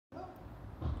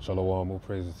Shalom, all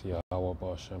praises to Yahweh,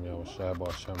 Ba'ashem, Yahushua,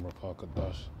 Ba'ashem,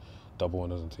 Rakakadash, double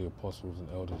honors unto the apostles and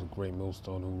elders of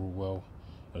GreatMillStone who rule well,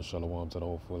 and shalom to the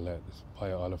whole full elect. This is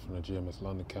Paya Allah from the GMS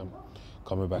London camp,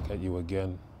 coming back at you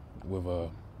again with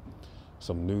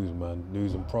some news, man,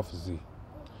 news and prophecy.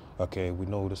 Okay, we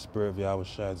know the spirit of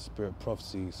Yahushua is the spirit of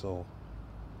prophecy, so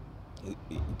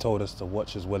he told us to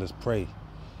watch as well as pray.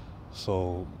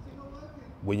 So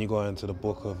when you go into the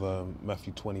book of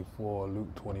Matthew 24,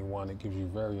 Luke 21, it gives you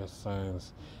various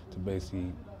signs to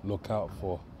basically look out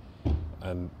for.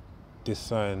 And this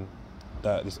sign,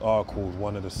 this article is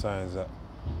one of the signs that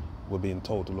we're being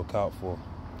told to look out for.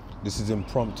 This is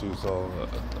impromptu, so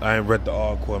I ain't read the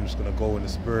article. I'm just going to go in the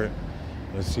spirit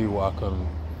and see what I can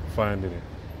find in it.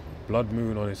 Blood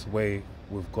moon on its way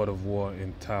with God of War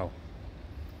in town.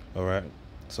 All right,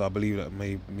 so I believe that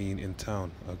may mean in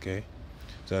town, okay?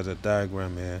 So there's a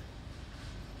diagram here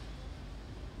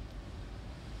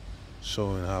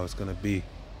showing how it's going to be,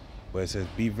 where it says,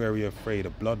 be very afraid,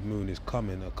 a blood moon is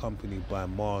coming, accompanied by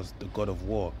Mars, the god of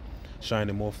war,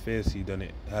 shining more fiercely than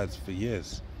it has for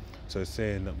years. So it's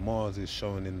saying that Mars is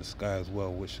showing in the sky as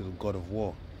well, which is the god of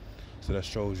war. So that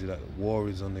shows you that war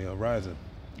is on the horizon.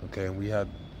 Okay, and we had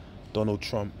Donald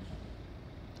Trump.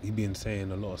 He's been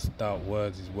saying a lot of stout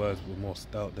words. His words were more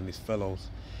stout than his fellows.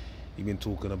 He's been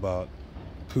talking about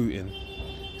Putin,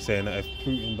 saying that if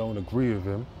Putin don't agree with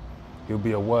him, he'll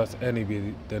be a worse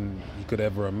enemy than he could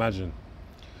ever imagine.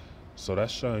 So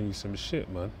that's showing you some shit,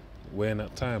 man. We're in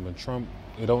that time, and Trump,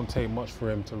 it don't take much for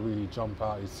him to really jump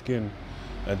out his skin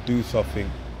and do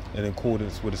something in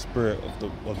accordance with the spirit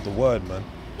of the word, man.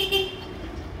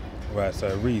 Right, so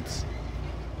it reads,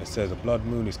 it says, a blood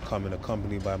moon is coming,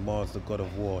 accompanied by Mars, the god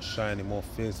of war, shining more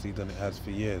fiercely than it has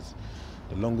for years.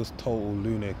 The longest total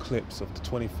lunar eclipse of the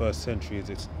 21st century is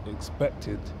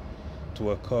expected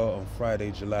to occur on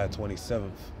Friday, July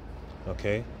 27th.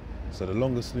 Okay, so the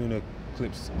longest lunar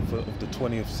eclipse of the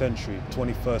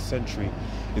 21st century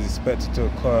is expected to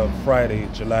occur on Friday,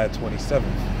 July 27th.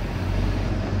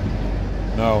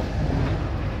 Now,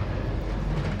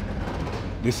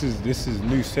 this is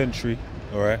new century,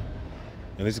 all right,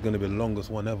 and this is going to be the longest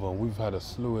one ever. And we've had a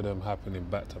slew of them happening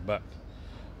back to back.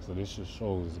 So this just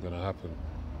shows it's going to happen,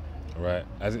 all right?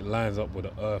 As it lines up with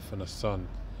the earth and the sun,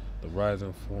 the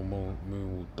rising full moon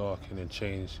will darken and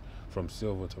change from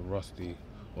silver to rusty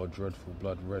or dreadful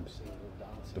blood red.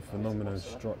 The phenomenon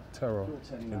struck terror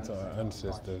into our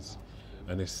ancestors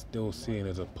and is still seen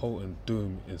as a potent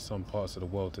doom in some parts of the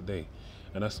world today.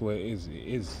 And that's where it is. It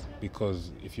is because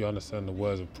if you understand the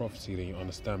words of prophecy, then you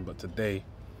understand. But today,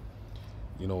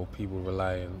 you know, people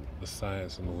rely on the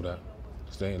science and all that.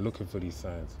 So they ain't looking for these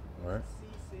signs, right?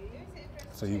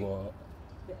 So you got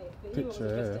a picture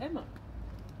here.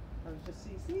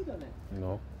 You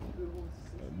know,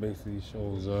 it basically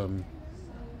shows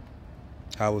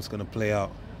how it's gonna play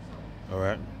out, all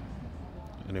right?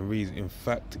 And it reads, in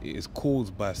fact, it is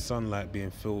caused by sunlight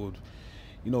being filled.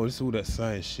 You know, this is all that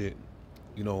science shit.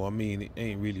 You know, I mean, it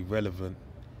ain't really relevant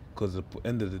because at the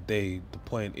end of the day, the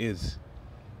point is,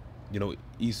 you know,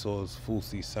 Esau's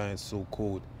falsely science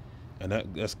so-called. And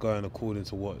that's going according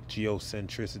to what?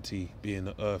 Geocentricity, being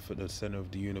the earth at the center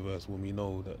of the universe, when we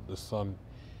know that the sun,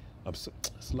 it's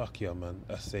luckier, man,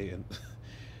 that's Satan.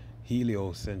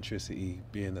 Heliocentricity,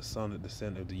 being the sun at the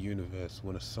center of the universe,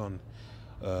 when the sun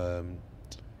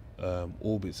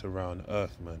orbits around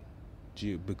earth, man.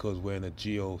 Because we're in a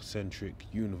geocentric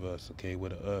universe, okay, where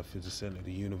the earth is the center of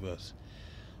the universe,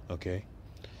 okay?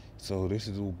 So this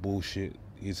is all bullshit.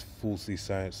 It's falsely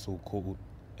science so-called,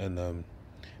 and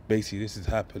basically this is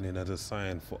happening as a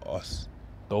sign for us,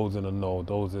 those in the know,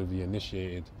 those of the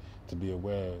initiated, to be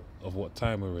aware of what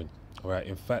time we're in. All right,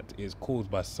 in fact, it's caused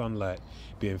by sunlight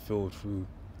being filled through,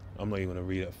 I'm not even going to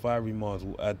read it. Fiery Mars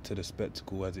will add to the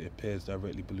spectacle as it appears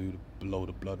directly below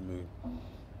the blood moon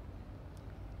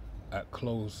at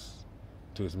close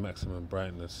to its maximum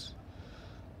brightness.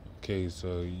 Okay,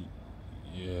 so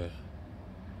yeah.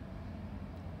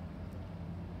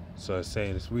 So it's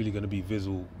saying it's really going to be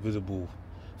visible,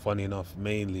 funny enough,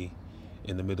 mainly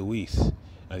in the Middle East.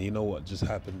 And you know what just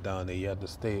happened down there? You had the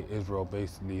state of Israel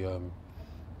basically,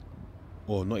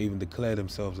 or not even declare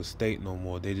themselves a state no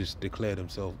more. They just declared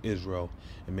themselves Israel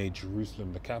and made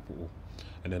Jerusalem the capital.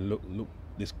 And then look,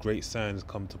 this great sign has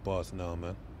come to pass now,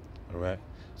 man. All right.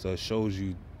 So it shows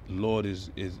you the Lord is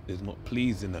not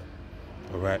pleased in that.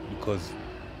 All right, because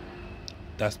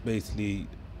that's basically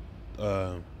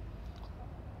the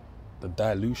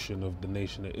dilution of the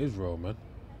nation of Israel, man.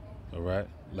 All right,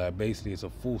 like basically it's a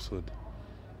falsehood,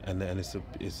 and it's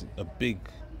a big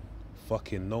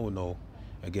fucking no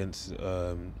against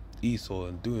Esau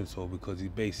in doing so, because he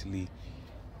basically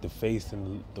the face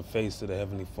of the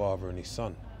Heavenly Father and His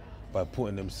Son by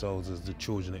putting themselves as the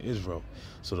children of Israel.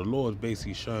 So the Lord is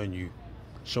basically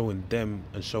showing them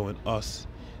and showing us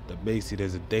that basically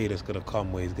there's a day that's going to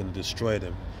come where He's going to destroy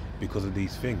them because of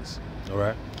these things. All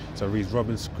right. So it reads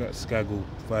Robin Skagel,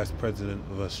 Vice President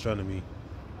of Astronomy.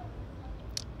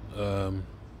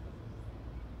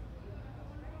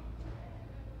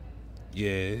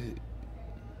 Yeah.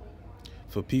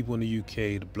 For people in the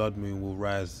UK, the blood moon will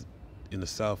rise in the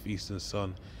southeastern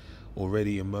sun,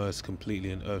 already immersed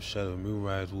completely in Earth's shadow.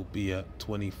 Moonrise will be at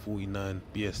 2049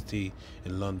 BST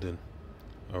in London.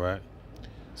 All right.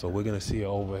 So we're gonna see it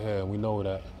over here, and we know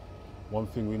that one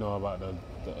thing we know about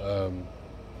the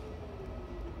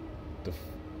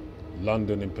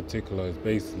London in particular is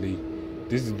basically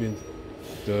this has been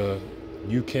the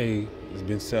UK has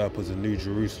been set up as a New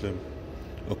Jerusalem,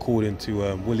 according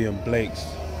to William Blake's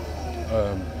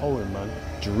poem, man,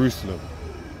 Jerusalem.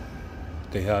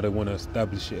 Okay, how they want to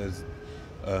establish it as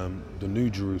the New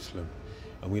Jerusalem.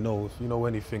 And we know, if you know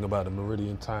anything about the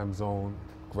Meridian time zone,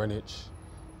 Greenwich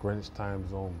time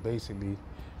zone, basically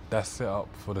that's set up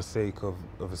for the sake of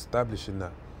establishing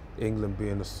that, England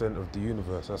being the center of the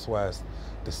universe. That's why it's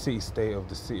the city-state of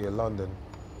the city of London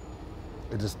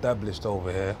is established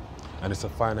over here, and it's a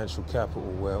financial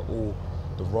capital where all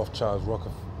the Rothschilds,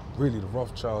 really the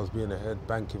Rothschilds being the head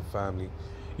banking family,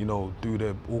 you know,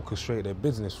 orchestrate their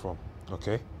business from.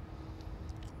 Okay,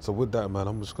 so with that, man,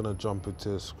 I'm just gonna jump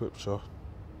into scripture.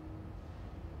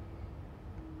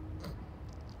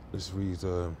 This reads,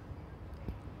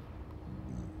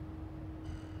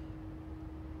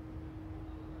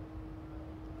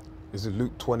 this is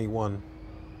Luke 21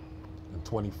 and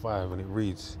 25, and it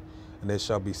reads, "And there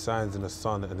shall be signs in the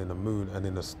sun and in the moon and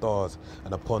in the stars,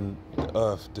 and upon the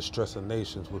earth distress of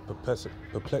nations with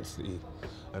perplexity,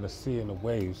 and the sea and the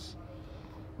waves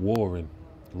roaring."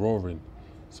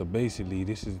 So basically,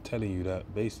 this is telling you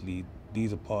that basically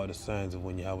these are part of the signs of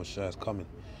when Yahweh Shai is coming.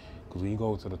 Because when you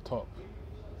go to the top,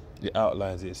 it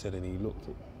outlines it. It said, and he looked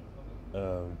at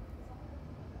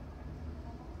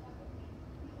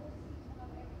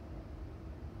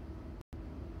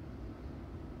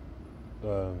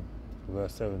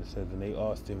verse 7, it says, "And they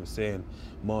asked him, saying,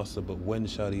 Master, but when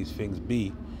shall these things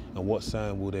be? And what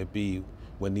sign will there be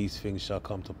when these things shall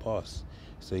come to pass?"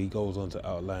 So he goes on to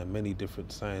outline many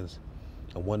different signs.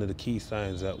 And one of the key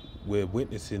signs that we're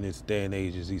witnessing this day and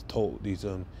age is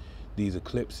these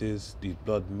eclipses, these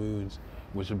blood moons,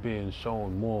 which are being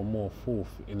shown more and more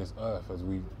forth in this earth as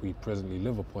we presently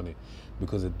live upon it,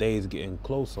 because the day is getting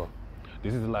closer.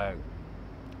 This is like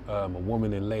a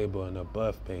woman in labor and her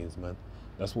birth pains, man.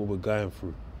 That's what we're going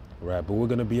through, right? But we're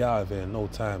gonna be out of here in no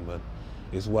time, man.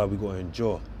 This is why we gotta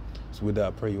endure. So with that,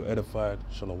 I pray you're edified.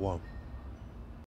 Shalom.